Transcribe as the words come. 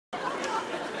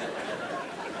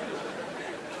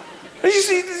And you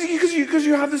see, because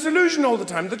you have this illusion all the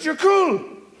time that you're cool.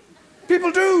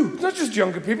 People do. It's not just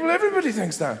younger people. Everybody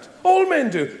thinks that. All men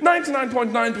do.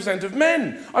 99.9% of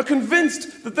men are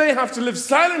convinced that they have to live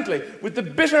silently with the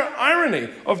bitter irony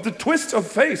of the twist of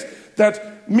fate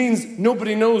that means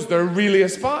nobody knows they're really a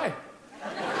spy.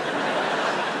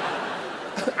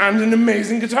 And an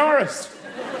amazing guitarist.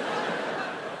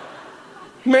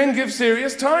 Men give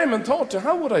serious time and thought to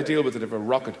how would I deal with it if a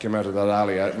rocket came out of that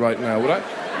alley right now, would I?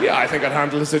 Yeah, I think I'd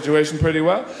handle the situation pretty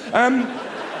well.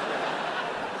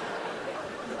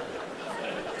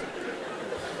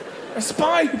 A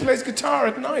spy who plays guitar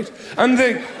at night.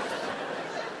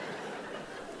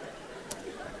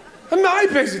 I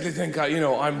basically think,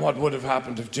 I'm what would have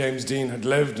happened if James Dean had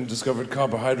lived and discovered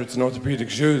carbohydrates in orthopedic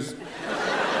shoes.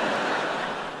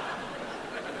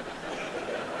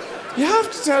 You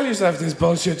have to tell yourself this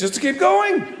bullshit just to keep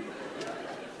going.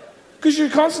 Because you're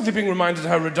constantly being reminded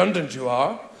how redundant you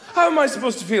are. How am I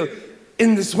supposed to feel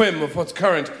in the swim of what's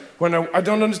current when I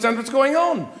don't understand what's going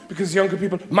on? Because younger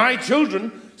people, my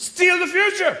children, steal the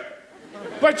future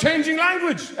by changing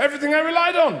language, everything I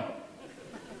relied on.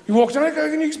 You walk down,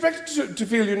 can you expect to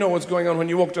feel you know what's going on when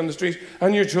you walk down the street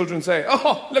and your children say,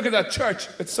 oh, look at that church,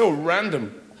 it's so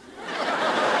random.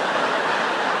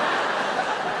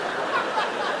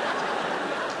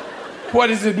 What,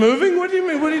 is it moving? What do you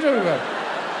mean? What are you talking about?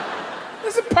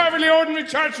 It's a perfectly ordinary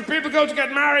church where people go to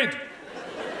get married.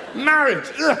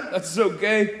 Marriage. Ugh, that's so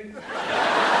gay.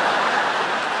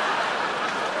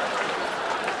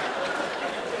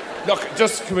 Look,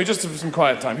 can we just have some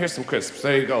quiet time? Here's some crisps.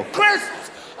 There you go.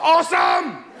 Crisps!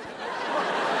 Awesome!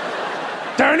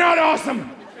 They're not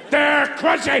awesome. They're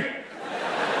crunchy.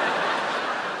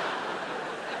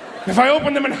 If I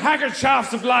open them in haggard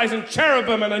shafts of light and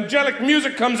cherubim and angelic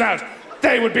music comes out,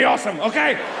 they would be awesome,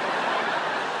 okay?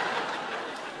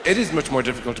 It is much more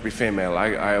difficult to be female,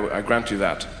 I grant you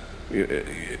that.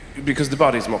 Because the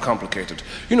body's more complicated.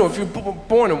 If you're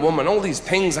born a woman, all these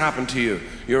things happen to you.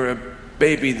 You're a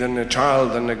baby, then a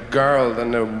child, then a girl,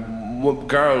 then a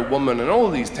girl, woman, and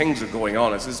all these things are going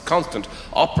on. It's this constant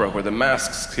opera where the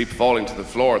masks keep falling to the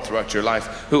floor throughout your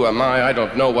life. Who am I? I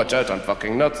don't know. Watch out, I'm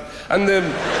fucking nuts. And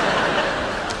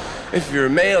if you're a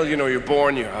male, you're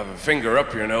born, you have a finger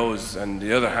up your nose and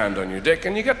the other hand on your dick,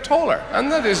 and you get taller. And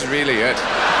that is really it.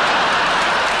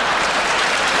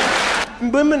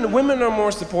 Women are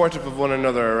more supportive of one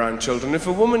another around children. If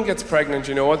a woman gets pregnant,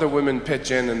 other women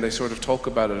pitch in and they sort of talk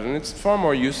about it, and it's far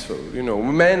more useful.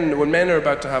 When men are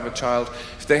about to have a child,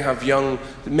 if they have young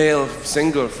male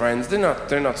single friends,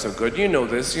 they're not so good. You know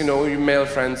this. Your male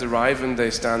friends arrive and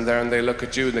they stand there and they look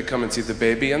at you and they come and see the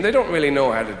baby and they don't really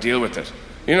know how to deal with it.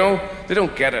 They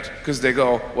don't get it, because they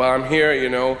go, well, I'm here,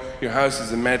 your house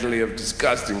is a medley of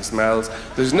disgusting smells,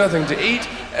 there's nothing to eat,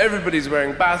 everybody's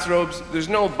wearing bathrobes, there's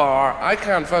no bar, I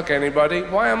can't fuck anybody,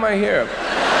 why am I here?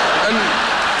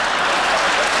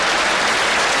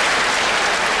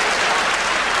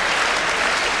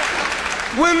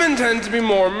 Women tend to be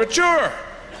more mature.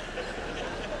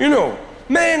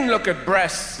 Men look at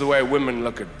breasts the way women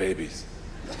look at babies.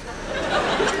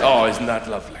 Oh, isn't that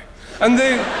lovely?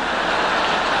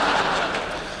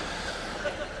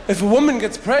 If a woman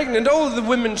gets pregnant, all the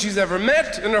women she's ever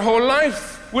met in her whole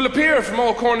life will appear from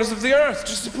all corners of the earth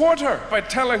to support her by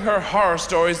telling her horror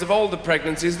stories of all the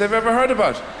pregnancies they've ever heard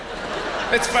about.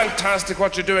 It's fantastic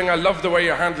what you're doing. I love the way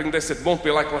you're handling this. It won't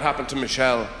be like what happened to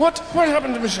Michelle. What? What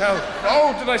happened to Michelle?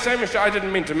 Oh, did I say Michelle? I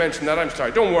didn't mean to mention that. I'm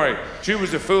sorry. Don't worry. She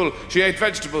was a fool. She ate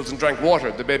vegetables and drank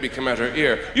water. The baby came out her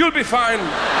ear. You'll be fine.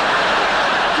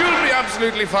 You'll be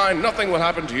absolutely fine. Nothing will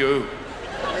happen to you.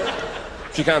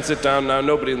 She can't sit down now.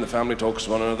 Nobody in the family talks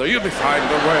to one another. You'll be fine.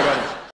 Don't worry about it.